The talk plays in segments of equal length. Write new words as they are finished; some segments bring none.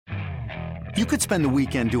You could spend the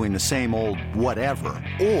weekend doing the same old whatever,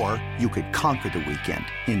 or you could conquer the weekend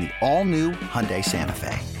in the all-new Hyundai Santa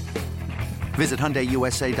Fe. Visit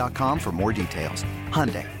HyundaiUSA.com for more details.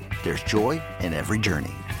 Hyundai, there's joy in every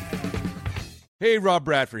journey. Hey, Rob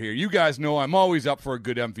Bradford here. You guys know I'm always up for a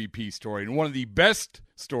good MVP story, and one of the best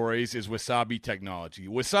stories is Wasabi Technology.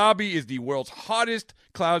 Wasabi is the world's hottest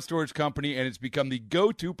cloud storage company, and it's become the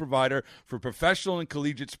go-to provider for professional and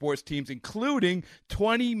collegiate sports teams, including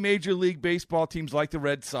 20 Major League Baseball teams like the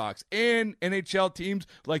Red Sox and NHL teams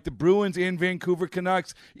like the Bruins and Vancouver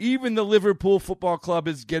Canucks. Even the Liverpool Football Club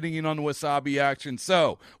is getting in on the Wasabi action.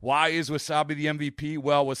 So, why is Wasabi the MVP?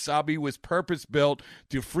 Well, Wasabi was purpose-built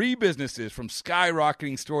to free businesses from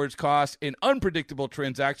skyrocketing storage costs and unpredictable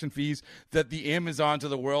transaction fees that the Amazons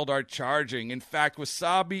of the world are charging. In fact,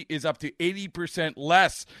 Wasabi is up to 80%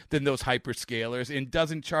 less than those hyperscalers and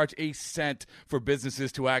doesn't charge a cent for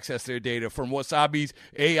businesses to access their data. From Wasabi's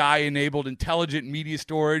AI-enabled intelligent media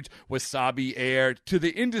storage, Wasabi Air, to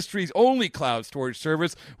the industry's only cloud storage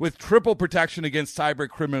service with triple protection against cyber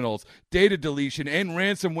criminals, data deletion, and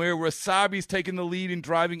ransomware, Wasabi's taken the lead in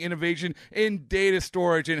driving innovation in data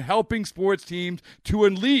storage and helping sports teams to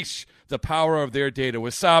unleash the power of their data.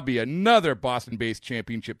 Wasabi, another Boston-based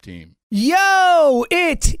championship team. Yo,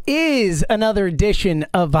 it is another edition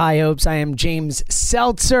of High Hopes. I am James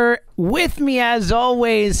Seltzer. With me, as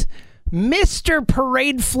always, Mr.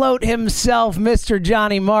 Parade Float himself, Mr.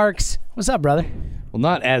 Johnny Marks. What's up, brother? Well,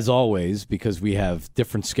 not as always, because we have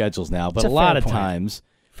different schedules now, but a lot of times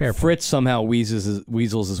Fritz somehow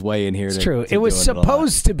weasels his way in here. It's true. It was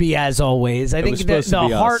supposed to be as always. I think the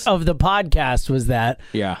heart of the podcast was that.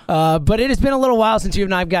 Yeah. But it has been a little while since you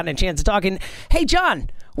and I have gotten a chance to talk. And hey, John,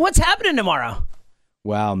 what's happening tomorrow?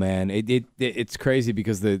 Wow, man. It's crazy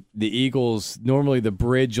because the Eagles, normally the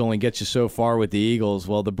bridge only gets you so far with the Eagles.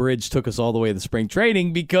 Well, the bridge took us all the way to the spring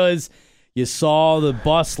training because you saw the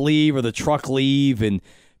bus leave or the truck leave and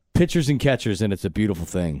pitchers and catchers, and it's a beautiful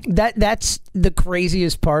thing. That's the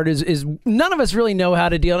craziest part is none of us really know how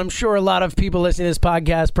to deal. And I'm sure a lot of people listening to this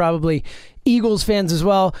podcast, probably Eagles fans as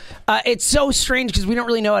well. It's so strange because we don't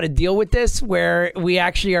really know how to deal with this, where we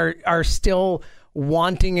actually are still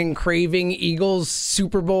wanting and craving Eagles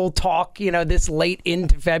Super Bowl talk, this late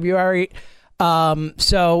into February.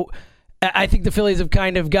 So I think the Phillies have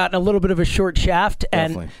kind of gotten a little bit of a short shaft,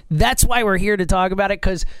 and that's why we're here to talk about it,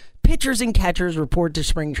 because pitchers and catchers report to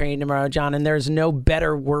spring training tomorrow, John, and there's no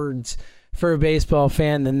better words for a baseball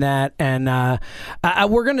fan than that. And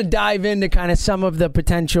we're going to dive into kind of some of the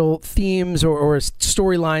potential themes or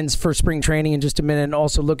storylines for spring training in just a minute, and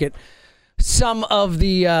also look at some of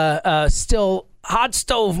the still hot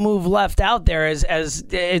stove move left out there, as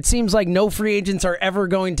it seems like no free agents are ever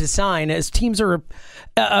going to sign, as teams are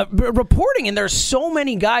reporting, and there's so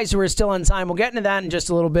many guys who are still unsigned. We'll get into that in just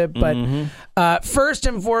a little bit, but first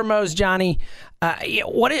and foremost, Johnny,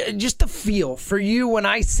 just the feel for you when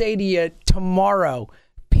I say to you tomorrow,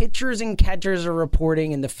 pitchers and catchers are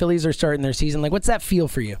reporting and the Phillies are starting their season. Like, what's that feel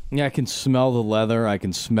for you? Yeah, I can smell the leather. I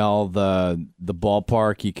can smell the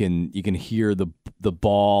ballpark. You can hear the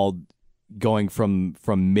ball going from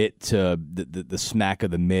mitt to the smack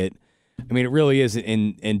of the mitt. I mean, it really is.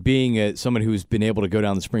 And being someone who's been able to go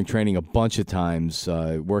down to spring training a bunch of times,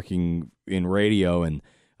 working in radio and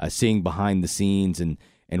seeing behind the scenes and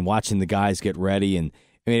watching the guys get ready, and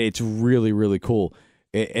I mean, it's really, really cool.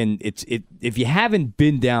 And if you haven't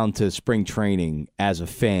been down to spring training as a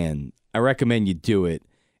fan, I recommend you do it.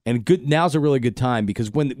 And now's a really good time, because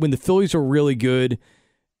when the Phillies are really good,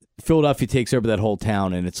 Philadelphia takes over that whole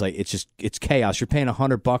town, and it's chaos. You're paying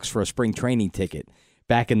 $100 for a spring training ticket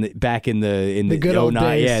back in the good old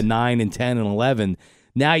days. Yeah, 9 and 10 and 11.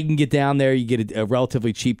 Now you can get down there. You get a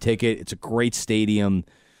relatively cheap ticket. It's a great stadium.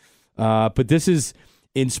 But this is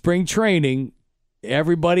in spring training.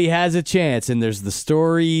 Everybody has a chance, and there's the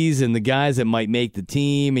stories and the guys that might make the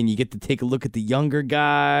team, and you get to take a look at the younger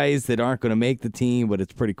guys that aren't going to make the team, but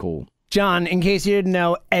it's pretty cool. John, in case you didn't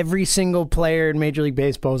know, every single player in Major League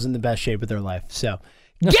Baseball is in the best shape of their life. So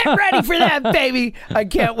get ready for that, baby. I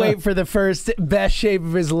can't wait for the first best shape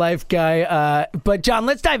of his life guy. But, John,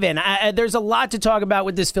 let's dive in. There's a lot to talk about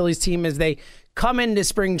with this Phillies team as they come into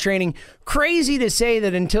spring training. Crazy to say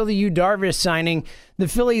that until the Yu Darvish signing, the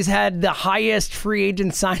Phillies had the highest free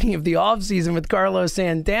agent signing of the offseason with Carlos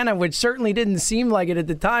Santana, which certainly didn't seem like it at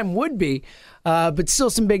the time would be. But still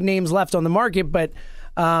some big names left on the market. But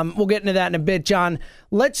we'll get into that in a bit, John.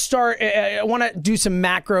 Let's start. I want to do some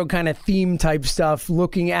macro kind of theme type stuff,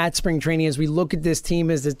 looking at spring training as we look at this team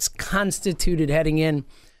as it's constituted heading in.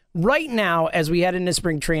 Right now, as we head into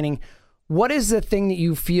spring training, what is the thing that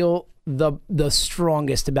you feel the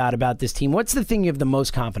strongest about this team? What's the thing you have the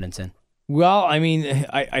most confidence in? Well, I mean,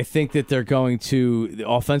 I think that they're going to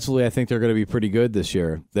offensively. I think they're going to be pretty good this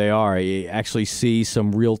year. They are. I actually see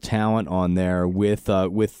some real talent on there with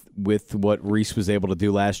what Reese was able to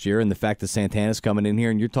do last year, and the fact that Santana's coming in here,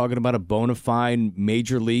 and you're talking about a bona fide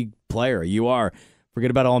major league player. You are. Forget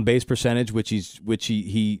about on base percentage, which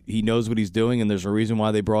he knows what he's doing, and there's a reason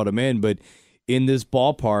why they brought him in. But in this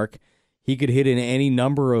ballpark, he could hit in any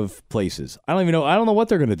number of places. I don't know what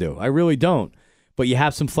they're going to do. I really don't. But you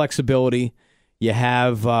have some flexibility. You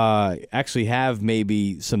have actually have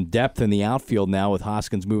maybe some depth in the outfield now with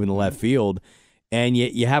Hoskins moving to left field. And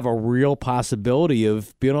you have a real possibility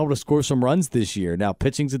of being able to score some runs this year. Now,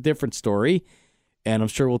 pitching's a different story, and I'm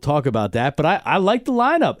sure we'll talk about that. But I like the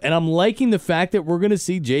lineup, and I'm liking the fact that we're going to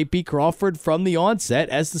see J.P. Crawford from the onset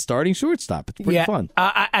as the starting shortstop. It's pretty fun.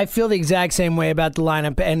 I feel the exact same way about the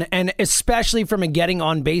lineup, and especially from a getting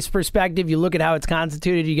on base perspective. You look at how it's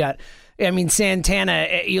constituted. You got,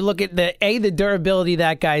 Santana. You look at the durability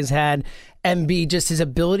that guy's had, and B, just his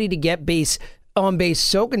ability to get on base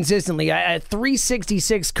so consistently. A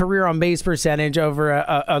 366 career on base percentage over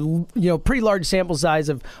a pretty large sample size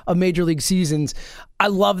of major league seasons. I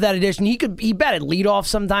love that addition. He batted leadoff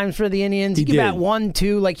sometimes for the Indians. He could bat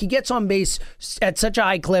 1-2. Like, he gets on base at such a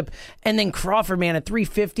high clip. And then Crawford, man, a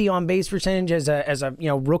 350 on base percentage as a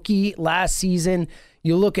rookie last season.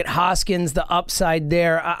 You look at Hoskins, the upside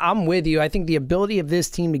there. I'm with you. I think the ability of this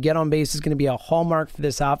team to get on base is going to be a hallmark for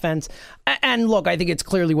this offense. And look, I think it's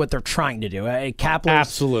clearly what they're trying to do. Kapler,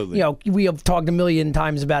 absolutely. We have talked a million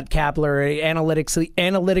times about Kapler,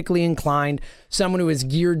 analytically inclined, someone who is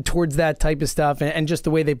geared towards that type of stuff, and just the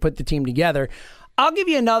way they put the team together. I'll give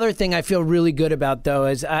you another thing I feel really good about, though,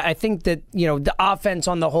 is I think that the offense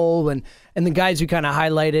on the whole and the guys we kind of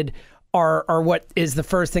highlighted are what is the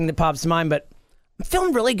first thing that pops to mind, but I'm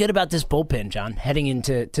feeling really good about this bullpen, John, heading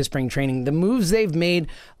into spring training. The moves they've made,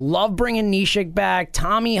 love bringing Neshek back,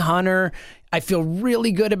 Tommy Hunter. I feel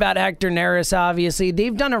really good about Hector Neris, obviously.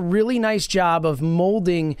 They've done a really nice job of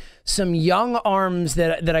molding some young arms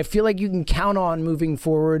that I feel like you can count on moving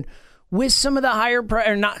forward with some of the higher price,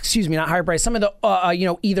 or not higher price, some of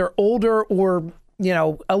the, either older or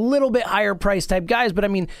a little bit higher price type guys. But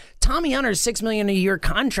Tommy Hunter's $6 million a year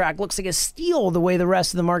contract looks like a steal the way the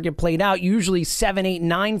rest of the market played out. Usually 7, 8,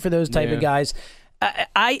 9 for those type of guys.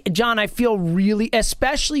 John, I feel really,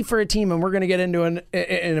 especially for a team, and we're going to get into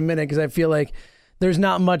in a minute because I feel like there's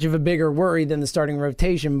not much of a bigger worry than the starting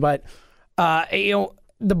rotation. But the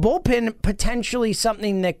bullpen potentially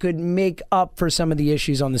something that could make up for some of the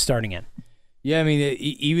issues on the starting end. Yeah,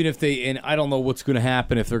 even if they, and I don't know what's going to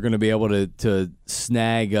happen if they're going to be able to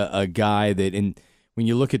snag a guy that, and when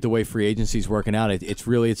you look at the way free agency is working out,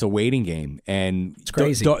 it's a waiting game, and it's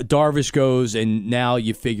crazy. Darvish goes, and now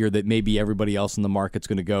you figure that maybe everybody else in the market's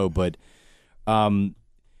going to go, but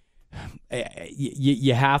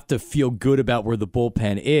you have to feel good about where the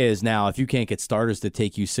bullpen is. Now, if you can't get starters to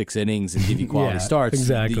take you 6 innings and give you quality starts,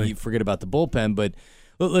 exactly. You forget about the bullpen. But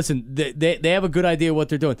listen, they have a good idea what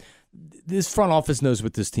they're doing. This front office knows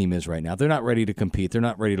what this team is right now. They're not ready to compete. They're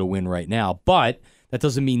not ready to win right now. But that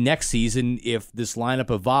doesn't mean next season, if this lineup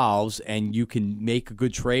evolves and you can make a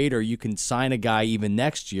good trade or you can sign a guy even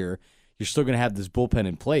next year, you're still going to have this bullpen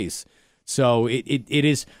in place. So it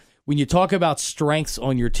is, when you talk about strengths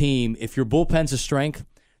on your team, if your bullpen's a strength,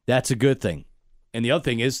 that's a good thing. And the other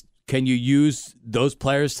thing is, can you use those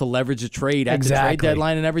players to leverage a trade at the trade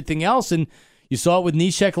deadline and everything else? And you saw it with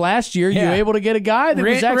Neshek last year. You were able to get a guy that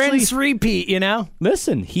was actually rinse, repeat.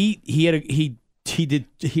 Listen, he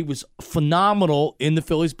was phenomenal in the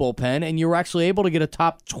Phillies bullpen, and you were actually able to get a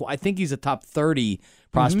top. I think he's a top 30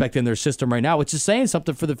 prospect in their system right now, which is saying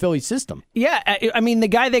something for the Phillies system. Yeah, the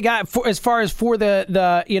guy they got as far as for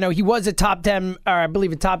the he was a top 10 or I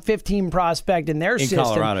believe a top 15 prospect in their system.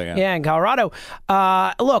 Colorado, yeah, in Colorado.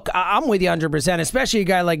 Look, I'm with you 100%, especially a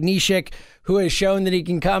guy like Neshek who has shown that he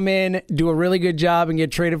can come in, do a really good job, and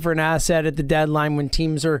get traded for an asset at the deadline when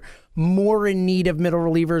teams are more in need of middle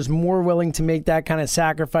relievers, more willing to make that kind of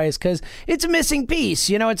sacrifice because it's a missing piece.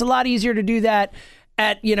 It's a lot easier to do that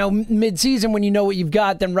at mid-season when you know what you've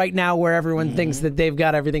got than right now where everyone thinks that they've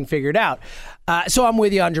got everything figured out. So I'm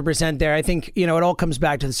with you 100% there. I think it all comes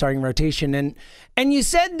back to the starting rotation, and you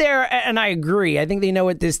said there, and I agree. I think they know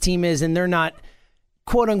what this team is, and they're not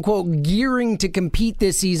quote unquote gearing to compete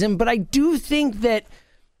this season. But I do think that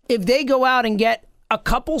if they go out and get a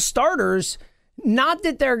couple starters, not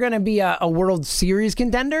that they're going to be a World Series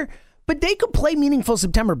contender, but they could play meaningful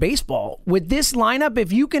September baseball with this lineup.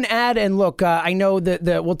 If you can add, and look, I know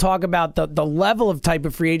that we'll talk about the level of type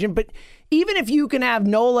of free agent, but even if you can have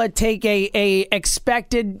Nola take a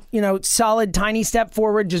expected, solid tiny step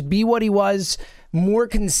forward, just be what he was more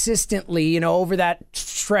consistently, over that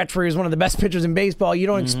stretch where he was one of the best pitchers in baseball. You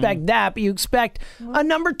don't expect that, but you expect a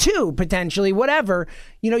number 2, potentially, whatever.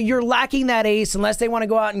 You're lacking that ace unless they want to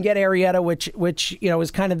go out and get Arrieta, which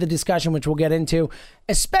is kind of the discussion, which we'll get into,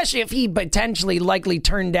 especially if he potentially likely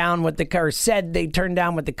turned down said they turned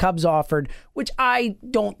down what the Cubs offered, which I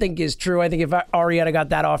don't think is true. I think if Arrieta got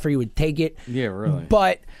that offer, he would take it. Yeah, really.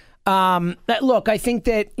 But look, I think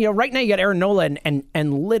that right now you got Aaron Nola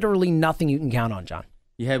and literally nothing you can count on, John.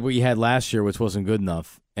 You had what you had last year, which wasn't good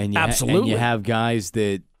enough, and absolutely, you have guys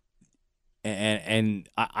that, and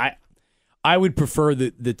I would prefer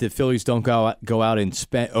that the Phillies don't go out and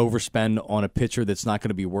overspend on a pitcher that's not going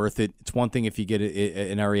to be worth it. It's one thing if you get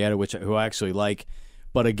an Arrieta, who I actually like,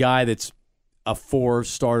 but a guy that's a 4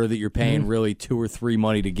 starter that you're paying really 2 or 3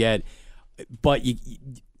 money to get, but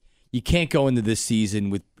you can't go into this season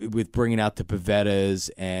with bringing out the Pavettas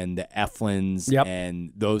and the Eflins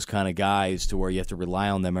and those kind of guys to where you have to rely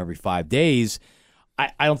on them every 5 days.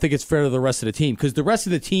 I don't think it's fair to the rest of the team because the rest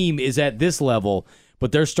of the team is at this level,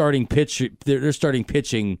 but their starting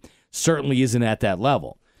pitching certainly isn't at that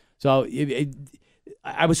level. So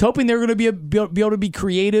I was hoping they were going to be able to be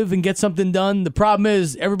creative and get something done. The problem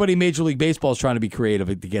is everybody in Major League Baseball is trying to be creative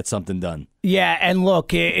to get something done. Yeah, and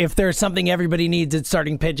look, if there's something everybody needs, it's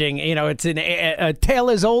starting pitching. It's a tale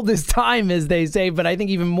as old as time, as they say, but I think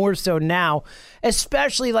even more so now,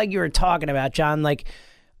 especially like you were talking about, John, like,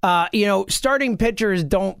 starting pitchers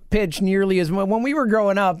don't pitch nearly as much. When we were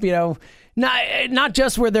growing up, not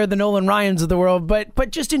just where they're the Nolan Ryans of the world, but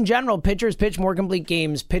just in general, pitchers pitch more complete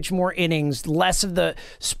games, pitch more innings, less of the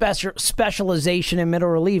specialization in middle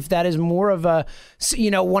relief. That is more of a,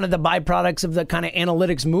 one of the byproducts of the kind of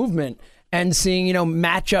analytics movement and seeing,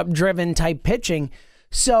 matchup driven type pitching.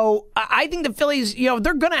 So I think the Phillies, they're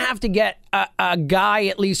going to have to get a guy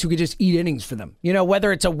at least who could just eat innings for them.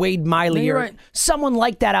 Whether it's a Wade Miley or someone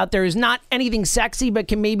like that out there who's not anything sexy, but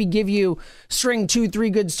can maybe give you string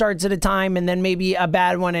 2-3 good starts at a time and then maybe a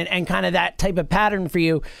bad one and kind of that type of pattern for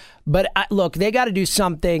you. But look, they got to do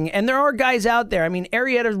something. And there are guys out there. I mean,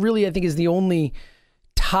 Arrieta really, I think, is the only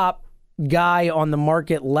top guy on the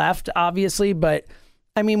market left, obviously, but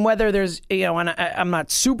I mean, whether there's, and I'm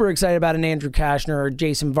not super excited about an Andrew Kashner or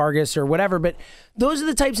Jason Vargas or whatever, but those are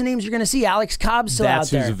the types of names you're going to see. Alex Cobb's still out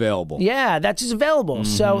there. That's who's available. Yeah, that's who's available. Mm-hmm.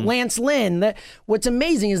 So Lance Lynn, what's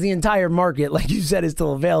amazing is the entire market, like you said, is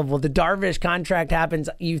still available. The Darvish contract happens.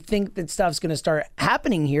 You think that stuff's going to start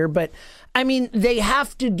happening here, but I mean, they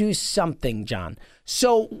have to do something, John.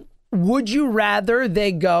 So would you rather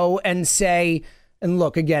they go and say, and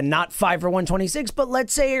look, again, not 5 for 126, but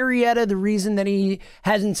let's say Arrieta, the reason that he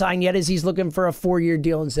hasn't signed yet is he's looking for a 4-year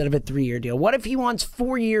deal instead of a 3-year deal. What if he wants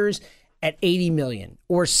 4 years at $80 million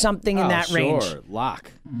or something in that range?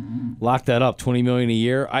 Lock that up, $20 million a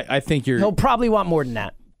year. I think he'll probably want more than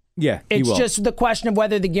that. Yeah, it's just the question of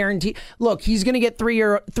whether the guarantee. Look, he's going to get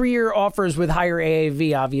 3-year offers with higher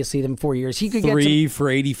AAV, obviously, than 4 years. He could get 3 for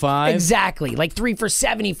 85. Exactly, like 3 for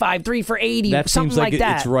 75, 3 for 80, that something seems like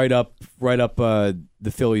that. It's right up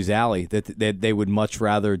the Phillies' alley. That they would much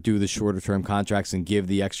rather do the shorter term contracts and give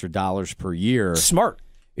the extra dollars per year. Smart.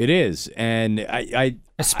 It is, and I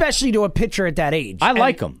especially to a pitcher at that age. I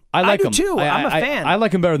like him. I do too. I'm a fan. I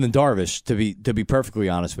like him better than Darvish, to be perfectly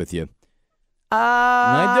honest with you.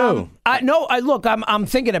 I do. Look, I'm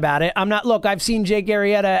thinking about it. I'm not. Look, I've seen Jake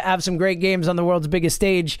Arrieta have some great games on the world's biggest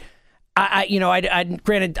stage.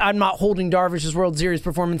 Granted, I'm not holding Darvish's World Series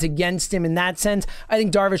performance against him in that sense. I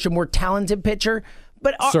think Darvish a more talented pitcher.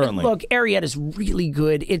 But certainly, look, Arrieta's really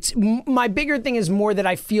good. It's my bigger thing is more that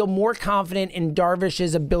I feel more confident in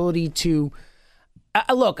Darvish's ability to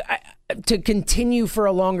to continue for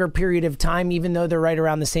a longer period of time, even though they're right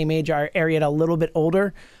around the same age. Arrieta a little bit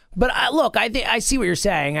older. But I see what you're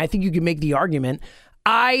saying. I think you can make the argument.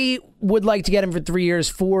 I would like to get him for 3 years.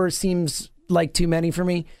 4 seems like too many for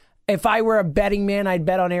me. If I were a betting man, I'd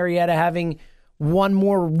bet on Arrieta having one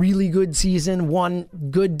more really good season, one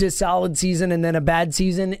good to solid season, and then a bad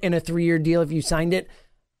season in a 3-year deal if you signed it.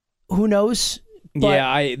 Who knows?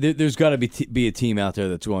 But there's got to be a team out there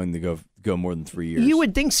that's willing to go more than 3 years. You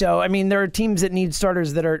would think so. I mean, there are teams that need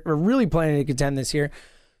starters that are really planning to contend this year.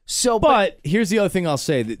 So, but here's the other thing I'll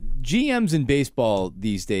say: that GMs in baseball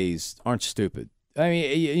these days aren't stupid. I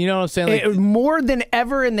mean, you know what I'm saying? More than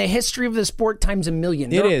ever in the history of the sport, times a million.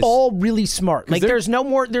 They're all really smart. Like there's no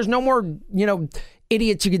more,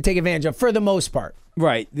 idiots you can take advantage of for the most part.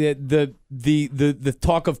 Right. The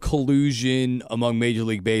talk of collusion among Major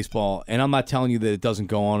League Baseball, and I'm not telling you that it doesn't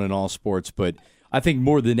go on in all sports, but I think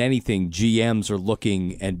more than anything, GMs are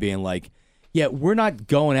looking and being like, yeah, we're not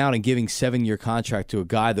going out and giving 7-year contract to a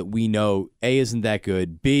guy that we know, A, isn't that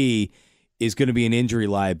good, B, is going to be an injury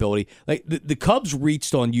liability. Like the Cubs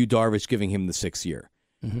reached on Yu Darvish, giving him the 6th year.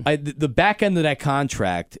 The back end of that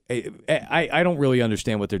contract, I don't really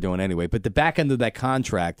understand what they're doing anyway, but the back end of that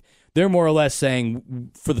contract, they're more or less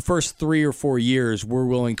saying for the first 3 or 4 years, we're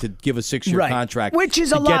willing to give a 6-year contract. Which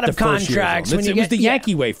is a lot of contracts. It was the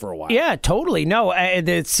Yankee way for a while. Yeah, totally. No,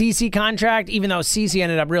 the CC contract, even though CC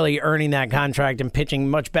ended up really earning that contract and pitching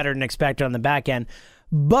much better than expected on the back end.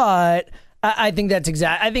 But I think that's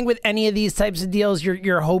exact. I think with any of these types of deals,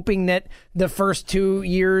 you're hoping that the first 2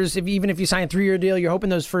 years, even if you sign a 3-year deal, you're hoping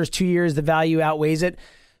those first 2 years the value outweighs it.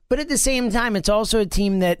 But at the same time, it's also a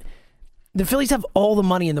team that the Phillies have all the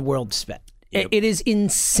money in the world to spend. Yep. It is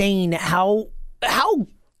insane how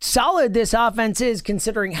solid this offense is,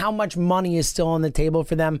 considering how much money is still on the table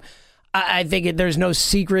for them. I think there's no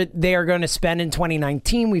secret they are going to spend in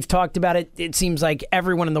 2019. We've talked about it. It seems like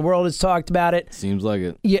everyone in the world has talked about it. Seems like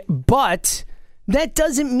it. Yeah, but that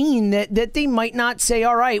doesn't mean that they might not say,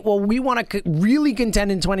 all right, well, we want to really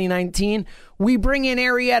contend in 2019. We bring in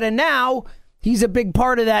Arrieta now. He's a big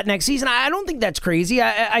part of that next season. I don't think that's crazy.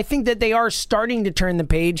 I think that they are starting to turn the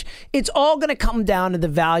page. It's all going to come down to the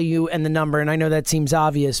value and the number, and I know that seems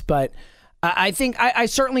obvious, but I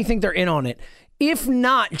certainly think they're in on it. If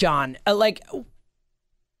not, John,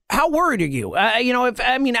 how worried are you?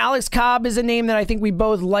 Alex Cobb is a name that I think we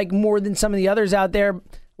both like more than some of the others out there.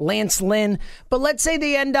 Lance Lynn, but let's say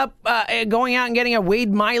they end up going out and getting a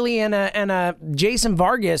Wade Miley and a Jason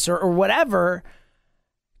Vargas or whatever.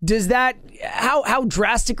 Does that how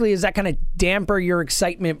drastically is that going to damper your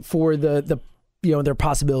excitement for the their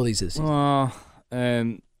possibilities this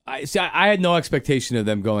season? I had no expectation of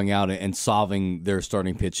them going out and solving their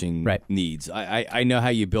starting pitching needs. I know how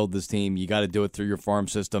you build this team. You got to do it through your farm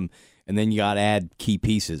system, and then you got to add key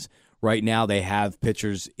pieces. Right now, they have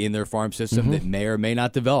pitchers in their farm system that may or may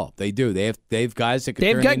not develop. They do. They have guys that can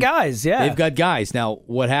They've got guys, yeah. They've got guys. Now,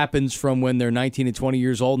 what happens from when they're 19 and 20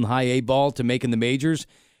 years old and high A ball to making the majors?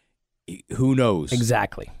 Who knows?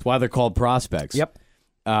 Exactly. That's why they're called prospects. Yep.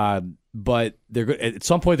 But at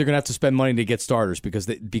some point they're going to have to spend money to get starters because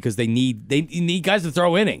they need guys to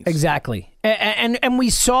throw innings. Exactly. And we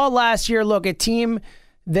saw last year. Look, a team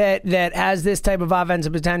that has this type of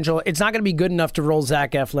offensive potential, it's not going to be good enough to roll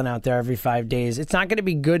Zach Eflin out there every 5 days. It's not going to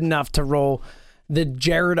be good enough to roll the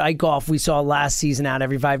Jared Eichhoff we saw last season out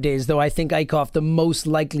every 5 days. Though I think Eichhoff the most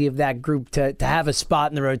likely of that group to have a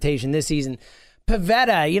spot in the rotation this season.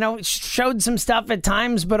 Pivetta, showed some stuff at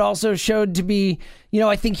times, but also showed to be,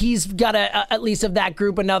 I think he's got at least of that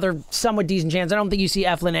group, another somewhat decent chance. I don't think you see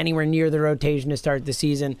Eflin anywhere near the rotation to start the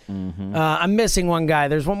season. Mm-hmm. I'm missing one guy.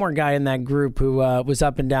 There's one more guy in that group who was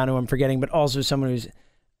up and down who I'm forgetting, but also someone who's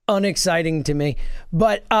unexciting to me.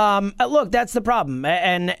 But look, that's the problem.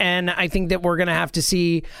 And I think that we're going to have to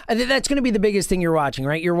see, I think that's going to be the biggest thing you're watching,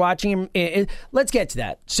 right? You're watching him. Let's get to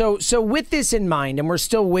that. So with this in mind, and we're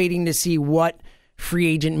still waiting to see what free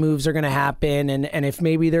agent moves are going to happen, and if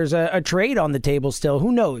maybe there's a trade on the table still,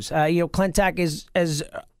 who knows? Klentak is as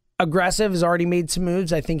aggressive, has already made some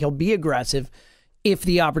moves. I think he'll be aggressive if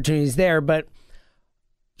the opportunity is there, but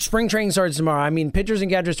spring training starts tomorrow. I mean, pitchers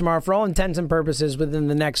and catchers tomorrow, for all intents and purposes, within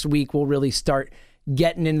the next week, we'll really start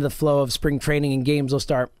getting into the flow of spring training and games will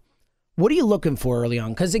start. What are you looking for early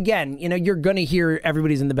on? Because again, you're going to hear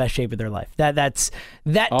everybody's in the best shape of their life. That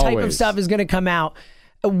type of stuff is going to come out.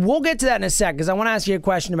 We'll get to that in a sec because I want to ask you a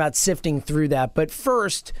question about sifting through that. But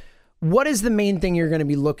first, what is the main thing you're going to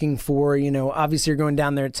be looking for? Obviously you're going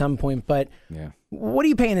down there at some point, but what are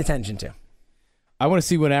you paying attention to? I want to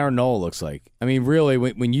see what Aaron Nola looks like. I mean, really,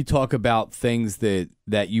 when you talk about things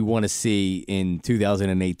that you want to see in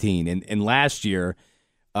 2018, and last year,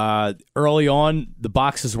 early on, the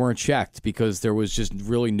boxes weren't checked because there was just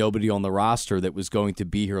really nobody on the roster that was going to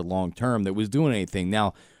be here long term that was doing anything.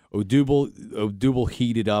 Now, Odubel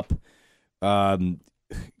heated up.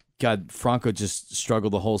 Franco just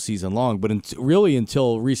struggled the whole season long. But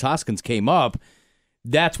until Rhys Hoskins came up,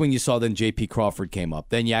 that's when you saw then J.P. Crawford came up.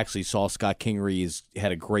 Then you actually saw Scott Kingery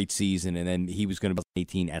had a great season, and then he was going to be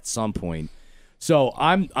 18 at some point. So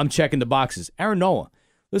I'm checking the boxes. Aaron Nola,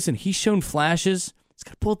 listen, he's shown flashes. He's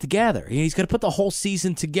got to pull it together. He's got to put the whole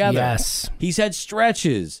season together. Yes. He's had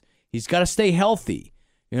stretches. He's got to stay healthy.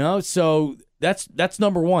 So that's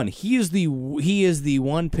number one. He is the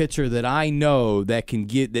one pitcher that I know that can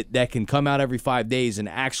that can come out every 5 days and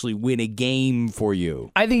actually win a game for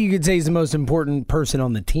you. I think you could say he's the most important person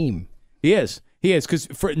on the team. He is because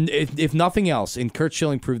if nothing else, and Curt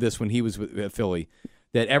Schilling proved this when he was with Philly,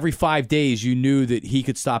 that every 5 days you knew that he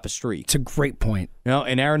could stop a streak. It's a great point.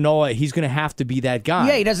 And Aaron Nola, he's going to have to be that guy.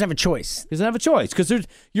 Yeah, he doesn't have a choice. Because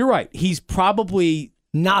you're right. He's probably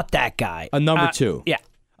not that guy. A number two. Yeah.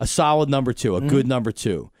 a solid number 2, a good number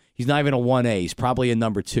 2. He's not even a 1A. He's probably a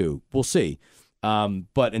number 2. We'll see.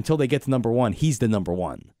 But until they get to number 1, he's the number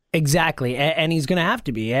 1. Exactly, and he's going to have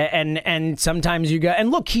to be. And sometimes you go,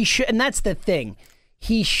 and look, and that's the thing.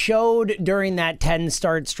 He showed during that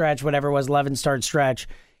 10-start stretch, whatever it was, 11-start stretch,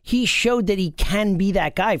 he showed that he can be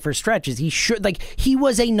that guy for stretches. He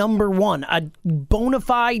was a number 1, a bona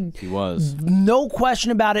fide. He was. No question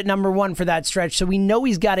about it, number 1 for that stretch. So we know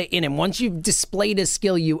he's got it in him. Once you've displayed a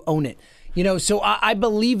skill, you own it. So I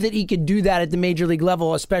believe that he could do that at the major league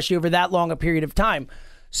level, especially over that long a period of time.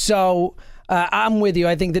 So I'm with you.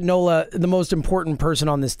 I think that Nola, the most important person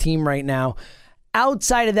on this team right now.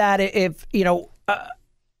 Outside of that, if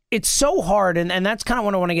it's so hard, and that's kind of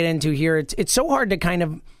what I want to get into here. It's so hard to kind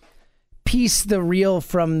of piece the real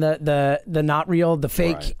from the not real, the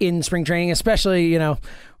fake in spring training, especially,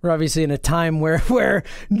 we're obviously in a time where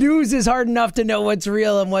news is hard enough to know what's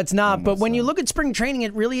real and what's not. But when you look at spring training,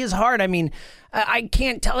 it really is hard. I mean, I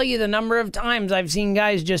can't tell you the number of times I've seen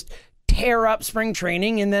guys just tear up spring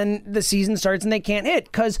training and then the season starts and they can't hit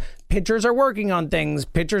because pitchers are working on things.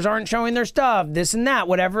 Pitchers aren't showing their stuff, this and that,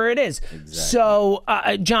 whatever it is. Exactly. So,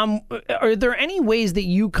 John, are there any ways that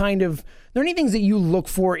you there are any things that you look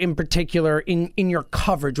for in particular in your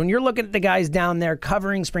coverage when you're looking at the guys down there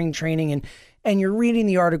covering spring training and you're reading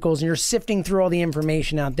the articles and you're sifting through all the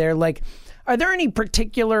information out there? Like, are there any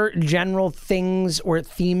particular general things or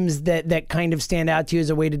themes that kind of stand out to you as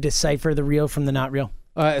a way to decipher the real from the not real?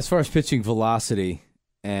 As far as pitching velocity,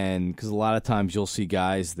 and because a lot of times you'll see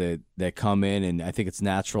guys that come in, and I think it's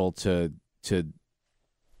natural to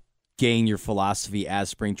gain your philosophy as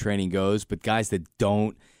spring training goes, but guys that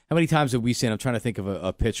don't. How many times have we seen? I'm trying to think of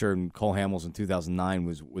a pitcher, and Cole Hamels in 2009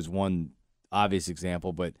 was one obvious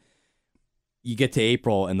example, but you get to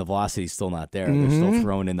April and the velocity's still not there. They're still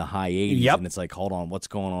throwing in the high 80s, and it's like, hold on, what's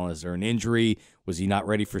going on? Is there an injury? Was he not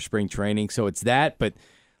ready for spring training? So it's that, but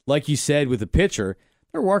like you said with the pitcher,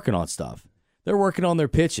 they're working on stuff. They're working on their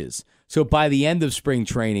pitches. So by the end of spring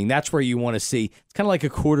training, that's where you want to see. It's kind of like a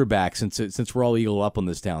quarterback since we're all Eagle up on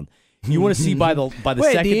this town. You want to see by the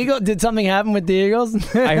Wait, second. Did something happen with the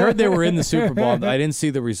Eagles? I heard they were in the Super Bowl. I didn't see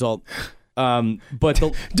the result. But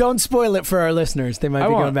don't spoil it for our listeners. They might be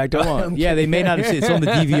going back to. Yeah, they may not have seen it. It's on the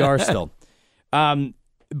DVR still.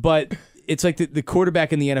 But it's like the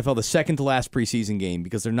quarterback in the NFL, the second to last preseason game,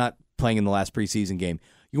 because they're not playing in the last preseason game.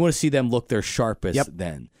 You want to see them look their sharpest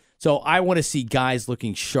then. So I want to see guys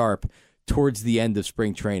looking sharp towards the end of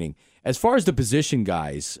spring training. As far as the position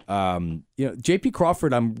guys, J.P.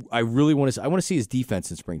 Crawford, I really want to see his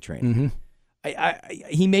defense in spring training.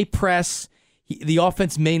 He may press. The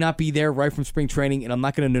offense may not be there right from spring training, and I'm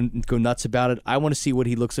not going to go nuts about it. I want to see what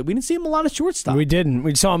he looks like. We didn't see him a lot of shortstop. We didn't.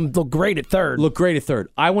 We saw him look great at third.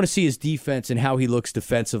 I want to see his defense and how he looks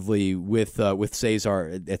defensively with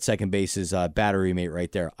Cesar at second base, his battery mate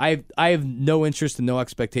right there. I have no interest and no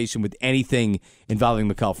expectation with anything involving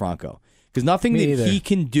Maikel Franco because nothing that he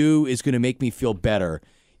can do is going to make me feel better.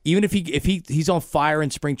 Even if he's on fire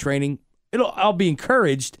in spring training, I'll be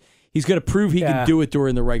encouraged. He's going to prove he can do it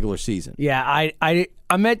during the regular season. Yeah,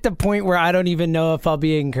 I'm at the point where I don't even know if I'll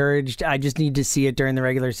be encouraged. I just need to see it during the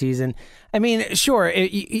regular season. I mean, sure,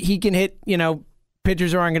 he can hit,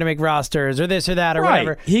 pitchers who aren't going to make rosters or this or that or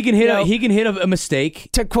whatever. He can hit he can hit a mistake.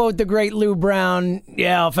 To quote the great Lou Brown,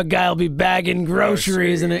 if a guy will be bagging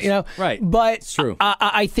groceries and Right. But it's true.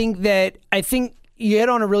 I think you hit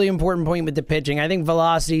on a really important point with the pitching. I think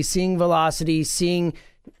velocity, seeing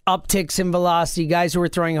upticks in velocity, guys who are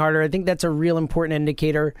throwing harder. I think that's a real important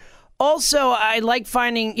indicator. Also, I like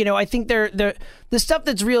finding, I think the stuff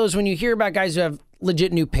that's real is when you hear about guys who have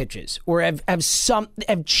legit new pitches or have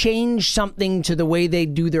changed something to the way they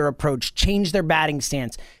do their approach, change their batting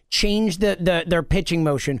stance, change their pitching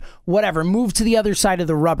motion, whatever, move to the other side of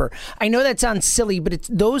the rubber. I know that sounds silly, but it's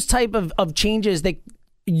those type of changes that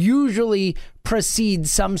usually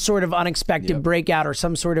precedes some sort of unexpected breakout or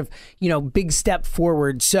some sort of big step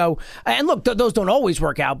forward. So, and look, those don't always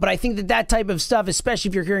work out, but I think that type of stuff, especially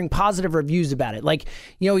if you're hearing positive reviews about it, like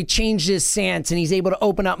he changed his stance and he's able to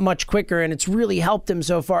open up much quicker and it's really helped him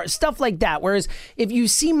so far, stuff like that. Whereas if you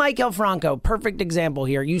see Maikel Franco, perfect example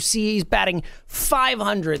here, you see he's batting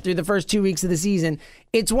 500 through the first 2 weeks of the season.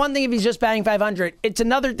 It's one thing if he's just batting 500. It's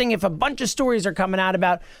another thing if a bunch of stories are coming out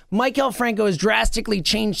about Maikel Franco has drastically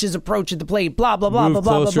changed his approach at the plate, blah, blah, blah, blah,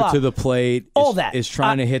 blah, blah, closer to the plate. All that. Is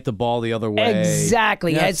trying to hit the ball the other way.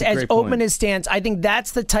 Exactly. Yeah, has opened his stance. I think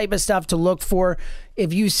that's the type of stuff to look for.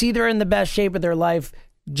 If you see they're in the best shape of their life,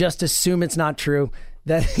 just assume it's not true.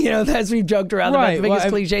 That as we've joked around about the biggest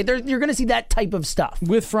cliche, you're going to see that type of stuff.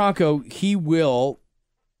 With Franco, he will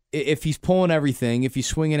if he's pulling everything, if he's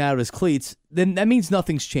swinging out of his cleats, then that means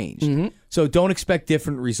nothing's changed. So don't expect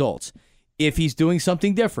different results. If he's doing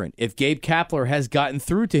something different, if Gabe Kapler has gotten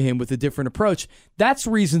through to him with a different approach, that's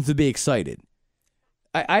reason to be excited.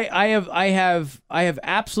 I have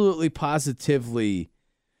absolutely positively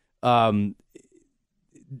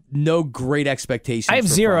no great expectations. I have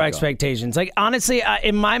for zero Franco. expectations. Like, honestly,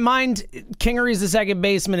 in my mind, Kingery's the second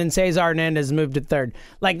baseman and Cesar Hernandez moved to third.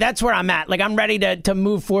 Like, that's where I'm at. Like, I'm ready to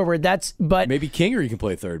move forward. But Maybe Kingery can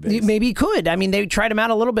play third base. maybe he could. I mean, they tried him out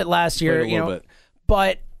a little bit last year. Played a little bit.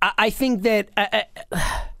 But I think that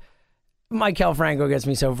Maikel Franco gets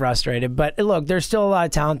me so frustrated. But look, there's still a lot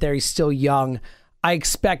of talent there. He's still young. I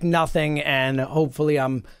expect nothing, and hopefully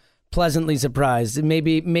I'm pleasantly surprised.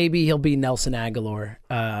 Maybe he'll be Nelson Aguilar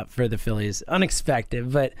for the Phillies.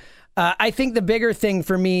 Unexpected, but I think the bigger thing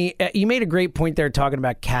for me, you made a great point there talking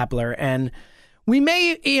about Kapler, and we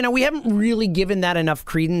haven't really given that enough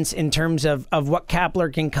credence in terms of what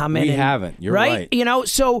Kapler can come in. We haven't. You're right.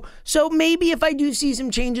 So maybe if I do see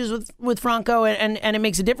some changes with Franco and it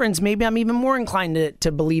makes a difference, maybe I'm even more inclined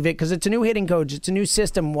to believe it because it's a new hitting coach, it's a new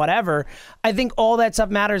system, whatever. I think all that stuff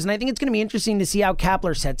matters, and I think it's going to be interesting to see how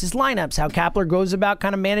Kapler sets his lineups, how Kapler goes about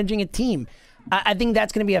kind of managing a team. I think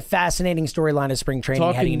that's going to be a fascinating storyline of spring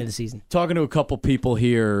training heading into the season. Talking to a couple people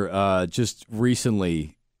here just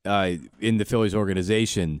recently in the Phillies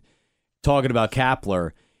organization, talking about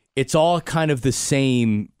Kapler, it's all kind of the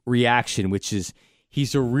same reaction, which is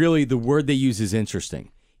the word they use is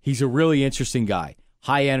interesting. He's a really interesting guy.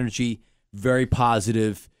 High energy, very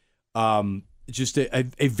positive, just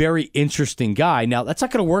a very interesting guy. Now, that's not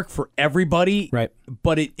going to work for everybody, right?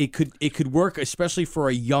 But it could work, especially for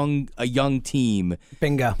a young team.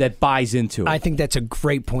 Bingo. That buys into it. I think that's a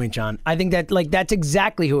great point, John. I think that that's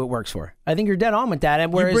exactly who it works for. I think you're dead on with that.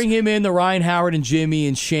 And you bring him in, the Ryan Howard and Jimmy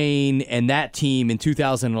and Shane and that team in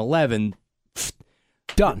 2011.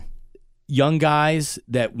 Done. Young guys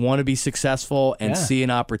that want to be successful and see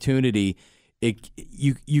an opportunity.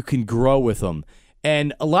 You can grow with them.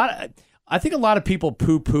 And I think a lot of people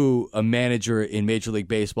poo-poo a manager in Major League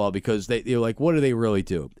Baseball because they're like, what do they really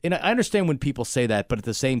do? And I understand when people say that, but at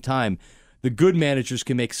the same time, the good managers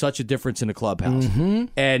can make such a difference in a clubhouse. Mm-hmm.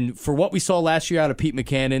 And for what we saw last year out of Pete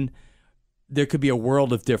Mackanin, there could be a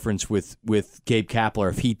world of difference with Gabe Kapler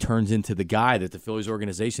if he turns into the guy that the Phillies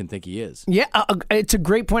organization think he is. Yeah, it's a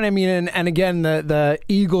great point. I mean, and again, the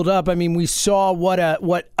eagled up. I mean, we saw what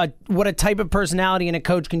a type of personality and a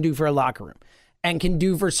coach can do for a locker room. And can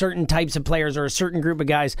do for certain types of players or a certain group of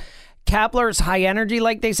guys. Kapler's high energy,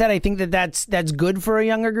 like they said, I think that's good for a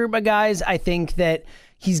younger group of guys. I think that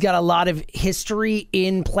he's got a lot of history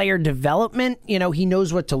in player development. He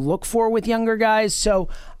knows what to look for with younger guys. So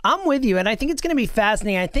I'm with you, and I think it's going to be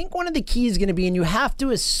fascinating. I think one of the keys is going to be, and you have to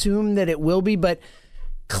assume that it will be, but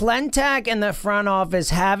Klentak and the front office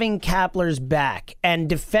having Kapler's back and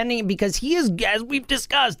defending, because he is, as we've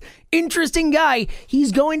discussed, interesting guy.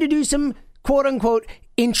 He's going to do some quote-unquote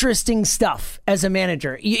interesting stuff as a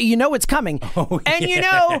manager. You know it's coming.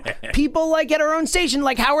 And people like at our own station,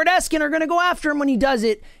 like Howard Eskin, are going to go after him when he does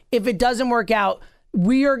it. If it doesn't work out,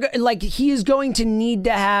 he is going to need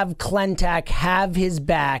to have Klentak have his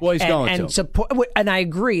back. Well, he's going to support. And I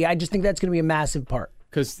agree. I just think that's going to be a massive part.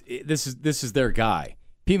 Because this is their guy.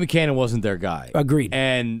 Pete Mackanin wasn't their guy. Agreed.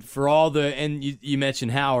 And for and you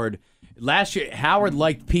mentioned Howard. Last year, Howard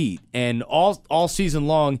liked Pete, and all season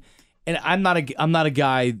long. And I'm not a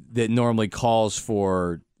guy that normally calls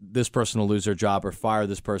for this person to lose their job or fire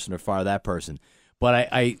this person or fire that person. But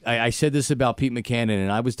I said this about Pete Mackanin,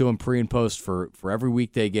 and I was doing pre and post for every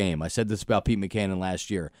weekday game. I said this about Pete Mackanin last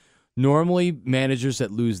year. Normally, managers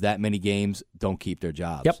that lose that many games don't keep their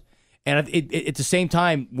jobs. Yep. And at the same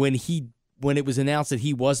time, when it was announced that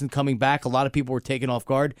he wasn't coming back, a lot of people were taken off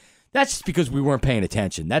guard. That's just because we weren't paying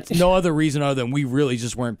attention. That's no other reason other than we really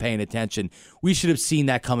just weren't paying attention. We should have seen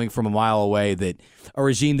that coming from a mile away, that a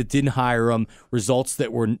regime that didn't hire him, results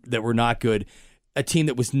that were not good, a team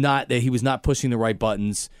that he was not pushing the right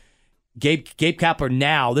buttons. Gabe Kapler,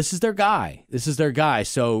 now this is their guy.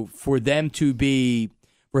 So for him to be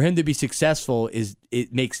successful,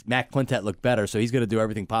 it makes Matt Klentak look better. So he's going to do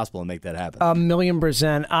everything possible to make that happen.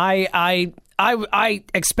 1,000,000%. I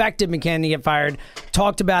expected Mackanin to get fired.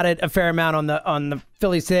 Talked about it a fair amount on the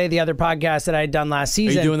Phillies Today, the other podcast that I had done last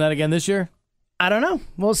season. Are you doing that again this year? I don't know.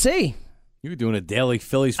 We'll see. You were doing a daily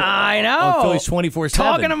Phillies. I know. On Phillies 24/7.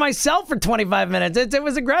 Talking to myself for 25 minutes. It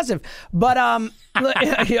was aggressive, but it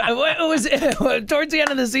was towards the end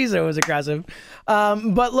of the season. It was aggressive.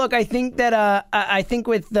 But look, I think that I think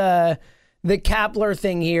with the the Kapler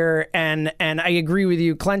thing here, and I agree with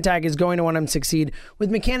you. Klentak is going to want him to succeed. With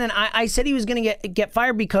McCannon, I said he was going to get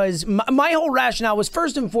fired because my whole rationale was,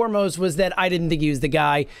 first and foremost, was that I didn't think he was the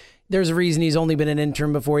guy. There's a reason he's only been an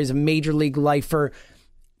intern before. He's a major league lifer.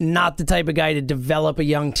 Not the type of guy to develop a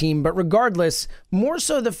young team. But regardless, more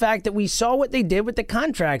so the fact that we saw what they did with the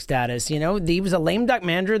contract status. You know, he was a lame duck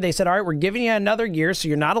manager. They said, all right, we're giving you another year, so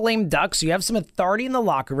you're not a lame duck, so you have some authority in the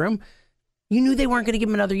locker room. You knew they weren't going to give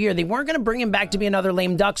him another year. They weren't going to bring him back to be another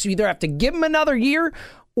lame duck, so you either have to give him another year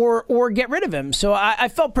or get rid of him. So I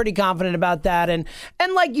felt pretty confident about that. And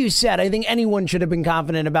like you said, I think anyone should have been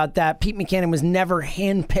confident about that. Pete Mackanin was never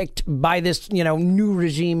handpicked by this, new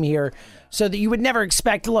regime here, so that you would never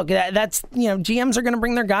expect, look, that's, GMs are going to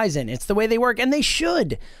bring their guys in. It's the way they work, and they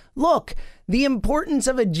should. Look, the importance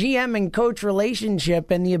of a GM and coach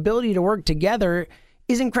relationship and the ability to work together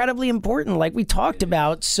is incredibly important, like we talked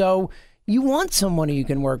about. So you want someone who you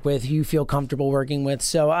can work with, who you feel comfortable working with.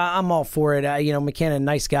 So I'm all for it. McCannon,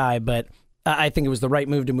 nice guy, but I think it was the right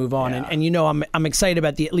move to move on. Yeah. And I'm excited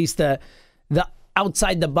about at least the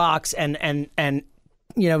outside the box and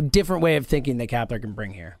different way of thinking that Kapler can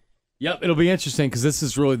bring here. Yep, it'll be interesting because this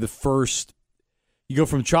is really the first. You go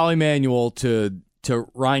from Charlie Manuel to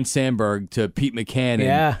Ryan Sandberg to Pete Mackanin.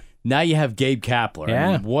 Yeah. Now you have Gabe Kapler. Yeah.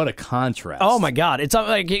 I mean, what a contrast. Oh, my God. It's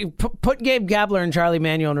like put Gabe Kapler and Charlie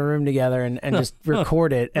Manuel in a room together and just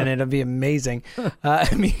record it, and it'll be amazing.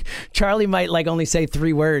 Charlie might only say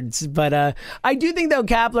 3 words, but I do think, though,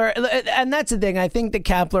 Kapler, and that's the thing, I think that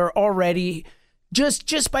Kapler already,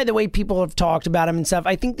 just by the way people have talked about him and stuff,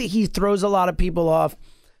 I think that he throws a lot of people off.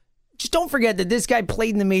 Just don't forget that this guy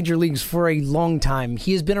played in the major leagues for a long time.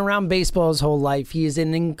 He has been around baseball his whole life. He is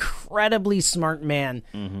an incredibly smart man.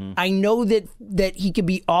 Mm-hmm. I know that he could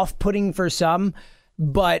be off-putting for some,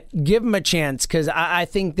 but give him a chance because I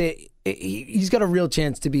think that he's got a real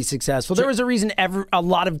chance to be successful. There was a reason a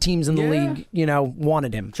lot of teams in the league,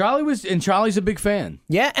 wanted him. Charlie's a big fan.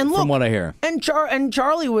 Yeah, and look, from what I hear, and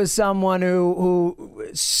Charlie was someone who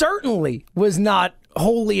certainly was not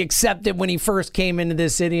wholly accepted when he first came into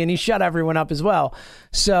this city, and he shut everyone up as well.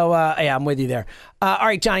 So, I'm with you there. All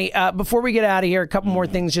right, Johnny, before we get out of here, a couple more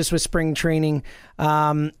things just with spring training.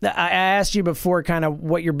 I asked you before kind of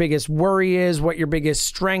what your biggest worry is, what your biggest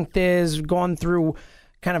strength is, going through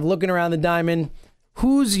kind of looking around the diamond.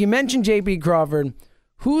 You mentioned J.P. Crawford.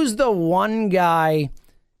 Who's the one guy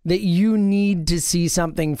that you need to see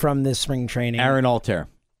something from this spring training? Aaron Altair.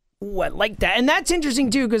 What, like that? And that's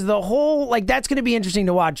interesting, too, because the whole, that's going to be interesting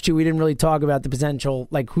to watch, too. We didn't really talk about the potential,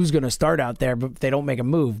 who's going to start out there, but if they don't make a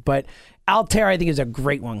move. But Altair, I think, is a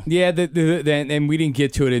great one. Yeah, and we didn't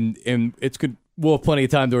get to it, and it's good. We'll have plenty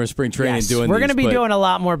of time during spring training doing we're going to be doing a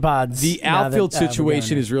lot more pods. The outfield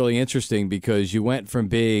situation is really interesting because you went from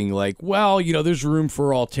being there's room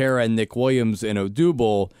for Altair and Nick Williams and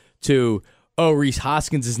Odubel to, Rhys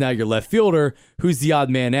Hoskins is now your left fielder. Who's the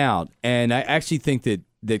odd man out? And I actually think that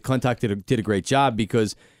Klentak did a great job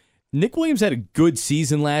because Nick Williams had a good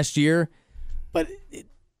season last year, but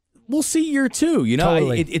we'll see year 2.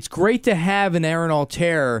 Totally. It's great to have an Aaron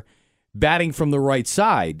Altair batting from the right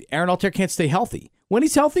side. Aaron Altair can't stay healthy. When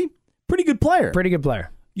he's healthy, pretty good player. Pretty good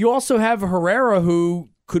player. You also have Herrera, who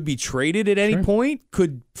could be traded at any point,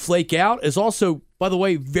 could flake out, is also, by the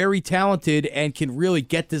way, very talented and can really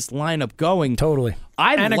get this lineup going. Totally.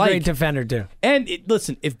 And a great defender, too. And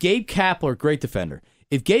listen, if Gabe Kapler, great defender,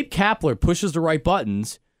 if Gabe Kapler pushes the right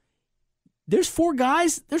buttons, there's 4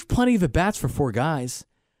 guys. There's plenty of at-bats for 4 guys.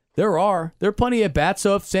 There are plenty of at-bats.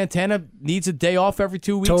 So if Santana needs a day off every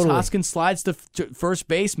 2 weeks, totally. Hoskins slides to first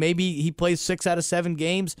base. Maybe he plays 6 out of 7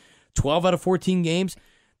 games, 12 out of 14 games.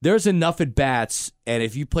 There's enough at-bats. And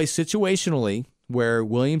if you play situationally, where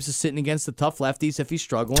Williams is sitting against the tough lefties, if he's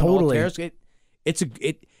struggling, totally.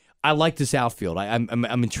 I like this outfield. I'm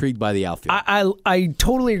intrigued by the outfield. I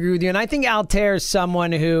totally agree with you, and I think Altair is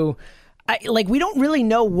someone who, we don't really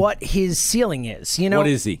know what his ceiling is. What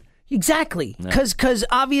is he? Exactly, because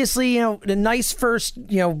obviously, the nice first,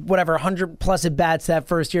 100 plus at bats that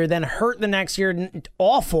first year, then hurt the next year,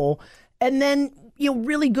 awful, and then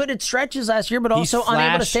really good at stretches last year, but also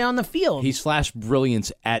unable to stay on the field. He's flashed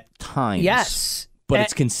brilliance at times. Yes. But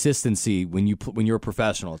it's consistency when you're a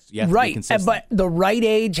professional. You have to be consistent. But the right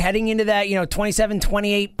age, heading into that 27,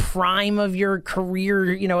 28 prime of your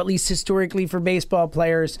career, at least historically for baseball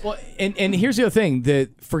players. Well, and here's the other thing,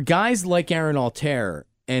 that for guys like Aaron Altair,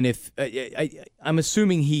 and if I'm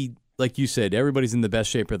assuming he, like you said, everybody's in the best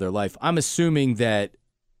shape of their life. I'm assuming that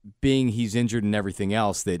being he's injured and everything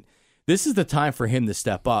else, that This is the time for him to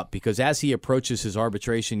step up because as he approaches his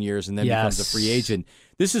arbitration years and then becomes a free agent,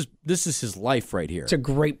 this is his life right here. It's a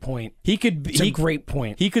great point. It's a great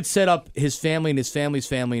point. He could set up his family and his family's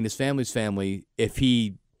family and his family's family if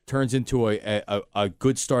he turns into a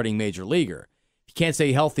good starting major leaguer. He can't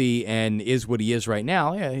stay healthy and is what he is right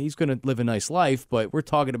now. Yeah, he's going to live a nice life, but we're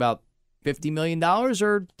talking about $50 million or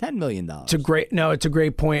 $10 million. It's a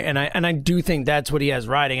great point, and I do think that's what he has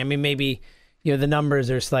riding. I mean, maybe the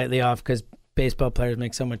numbers are slightly off because baseball players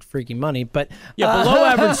make so much freaking money, but below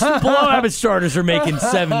average starters are making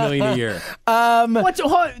 $7 million a year.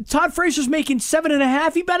 Todd Frazier's making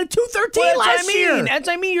 $7.5. He batted .213 last year. That's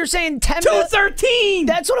what I mean. You're saying $213.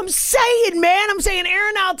 That's what I'm saying, man. I'm saying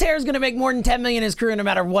Aaron Altair is going to make more than $10 million in his career, no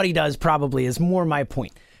matter what he does. Probably is more my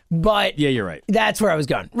point. But yeah, you're right. That's where I was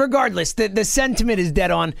going. Regardless, the sentiment is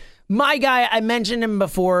dead on. My guy, I mentioned him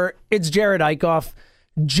before. It's Jared Eichhoff.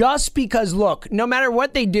 Just because, look, no matter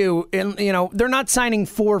what they do, they're not signing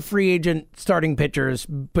 4 free agent starting pitchers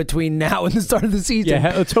between now and the start of the season.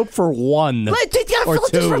 Yeah, let's hope for one. They gotta fill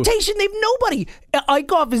out this rotation. They have nobody.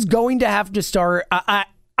 Eichhoff is going to have to start. I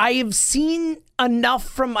have seen enough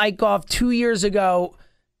from Eichhoff 2 years ago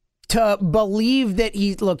to believe that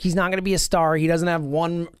he's not going to be a star. He doesn't have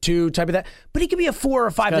 1, 2 type of that, but he could be a 4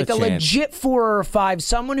 or 5, like a legit 4 or 5,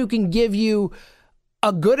 someone who can give you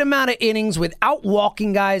a good amount of innings without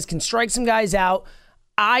walking guys, can strike some guys out.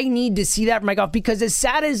 I need to see that from Eichhoff because as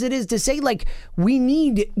sad as it is to say, we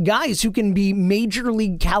need guys who can be major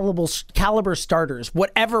league caliber starters,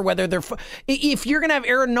 whether they're, if you're going to have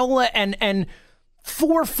Aaron Nola and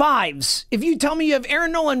 4 5s, if you tell me you have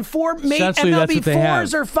Aaron Nola and 4 MLB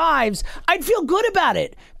 4s or 5s, I'd feel good about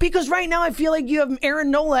it. Because right now I feel like you have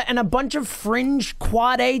Aaron Nola and a bunch of fringe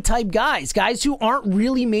quad A type guys who aren't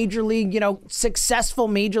really major league, successful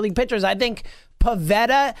major league pitchers. I think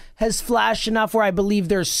Pivetta has flashed enough where I believe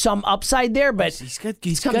there's some upside there, but he's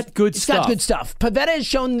got good stuff. Pivetta has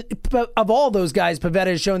shown, of all those guys, Pivetta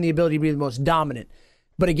has shown the ability to be the most dominant.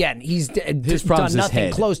 But again, he's done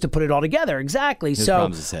nothing close to put it all together. Exactly. So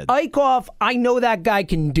Eichhoff, I know that guy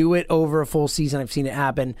can do it over a full season. I've seen it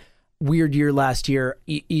happen. Weird year last year.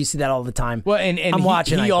 You see that all the time. Well, and I'm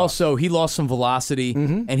watching. He lost some velocity,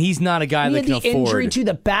 and he's not a guy that can afford. The injury to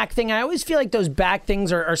the back thing. I always feel like those back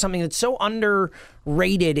things are something that's so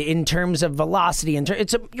underrated in terms of velocity.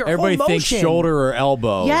 Everybody thinks shoulder or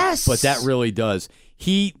elbow. Yes, but that really does.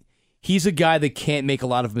 He's a guy that can't make a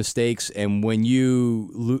lot of mistakes, and when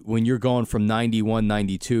you're going from 91,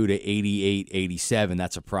 92 to 88, 87,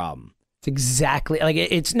 that's a problem. It's exactly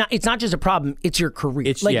it's not just a problem. It's your career.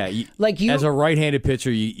 As a right-handed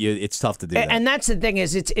pitcher, it's tough to do that. And that's the thing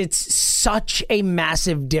is it's such a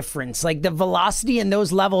massive difference. Like the velocity in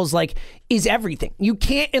those levels, is everything. You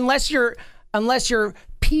can't unless you're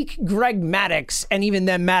peak Greg Maddux, and even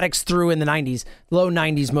then Maddux threw in the 90s, low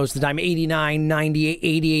 90s most of the time, 89, 90,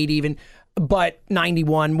 88 even, but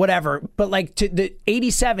 91, whatever. But to the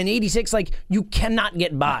 87, 86, you cannot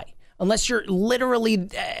get by unless you're literally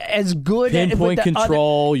as good at pinpoint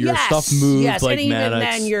control, your stuff moves like Maddux. And even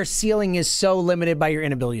then your ceiling is so limited by your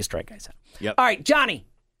inability to strike guys out. Yep. All right, Johnny.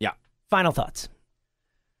 Yeah. Final thoughts.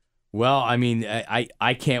 Well, I mean,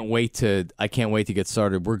 I can't wait to get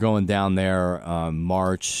started. We're going down there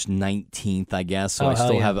March 19th, I guess. So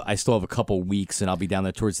I still have a couple weeks, and I'll be down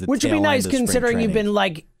there towards the which would be nice considering you've been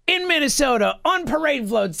in Minnesota on parade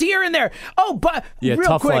floats here and there. Oh, but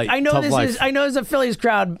real quick, I know there's a Phillies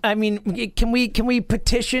crowd. I mean, can we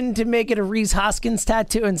petition to make it a Rhys Hoskins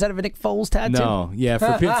tattoo instead of a Nick Foles tattoo? No, yeah.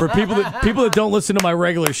 For people that don't listen to my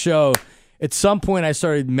regular show, at some point I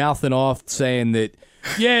started mouthing off saying that.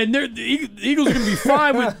 Yeah, and the Eagles are going to be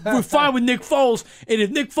fine with Nick Foles, and if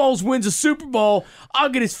Nick Foles wins a Super Bowl, I'll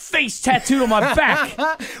get his face tattooed on my back.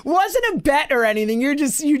 Wasn't a bet or anything. You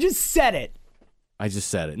just said it. I just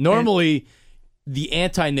said it. Normally, the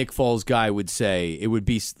anti-Nick Foles guy would say it would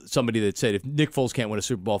be somebody that said if Nick Foles can't win a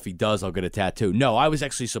Super Bowl, if he does, I'll get a tattoo. No, I was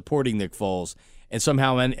actually supporting Nick Foles and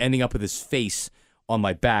somehow ending up with his face on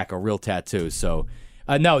my back, a real tattoo. So,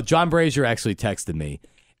 no, John Brazier actually texted me.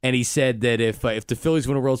 And he said that if the Phillies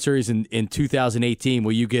win a World Series in 2018,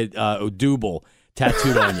 will you get Odubel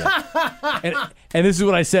tattooed on you? and this is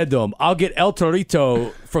what I said to him. I'll get El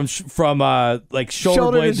Torito from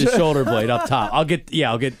shoulder blade to shoulder blade up top. I'll get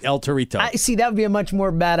El Torito. See, that would be a much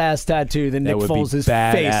more badass tattoo than Nick Foles'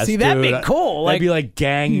 face. See, that'd be cool. That'd be like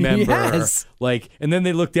gang member. Yes. And then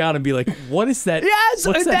they look down and be like, what is that? Yes,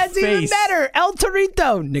 what's that's that even better. El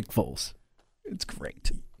Torito, Nick Foles. It's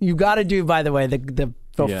great. You got to do, by the way, the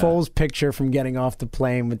Foles picture from getting off the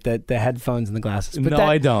plane with the headphones and the glasses. But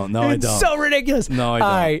I don't. It's so ridiculous. No, I don't.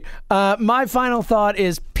 All right. My final thought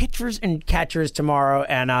is pitchers and catchers tomorrow,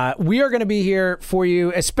 and we are going to be here for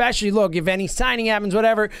you, especially, look, if any signing happens,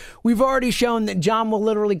 whatever. We've already shown that John will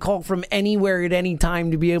literally call from anywhere at any time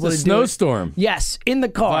to be able to do it. Snowstorm. Yes, in the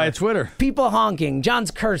car. Via Twitter. People honking, John's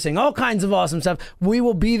cursing, all kinds of awesome stuff. We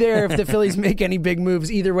will be there if the Phillies make any big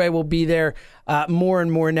moves. Either way, we'll be there more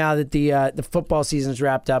and more now that the football season's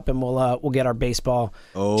wrapped up, and we'll get our baseball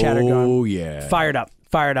chatter going. Oh, yeah. Fired up.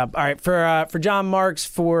 All right, for John Marks,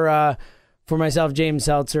 for myself, James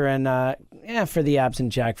Seltzer, and for the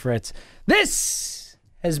absent Jack Fritz, this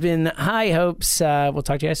has been High Hopes. We'll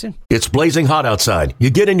talk to you guys soon. It's blazing hot outside. You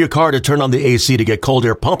get in your car to turn on the AC to get cold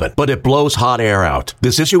air pumping, but it blows hot air out.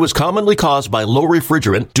 This issue is commonly caused by low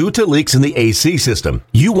refrigerant due to leaks in the AC system.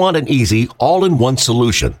 You want an easy, all-in-one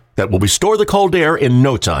solution that will restore the cold air in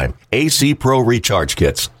no time. AC Pro Recharge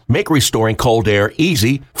Kits make restoring cold air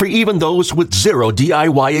easy for even those with zero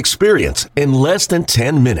DIY experience in less than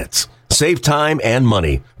 10 minutes. Save time and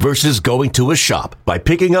money versus going to a shop by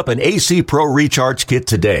picking up an AC Pro Recharge Kit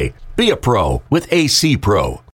today. Be a pro with AC Pro.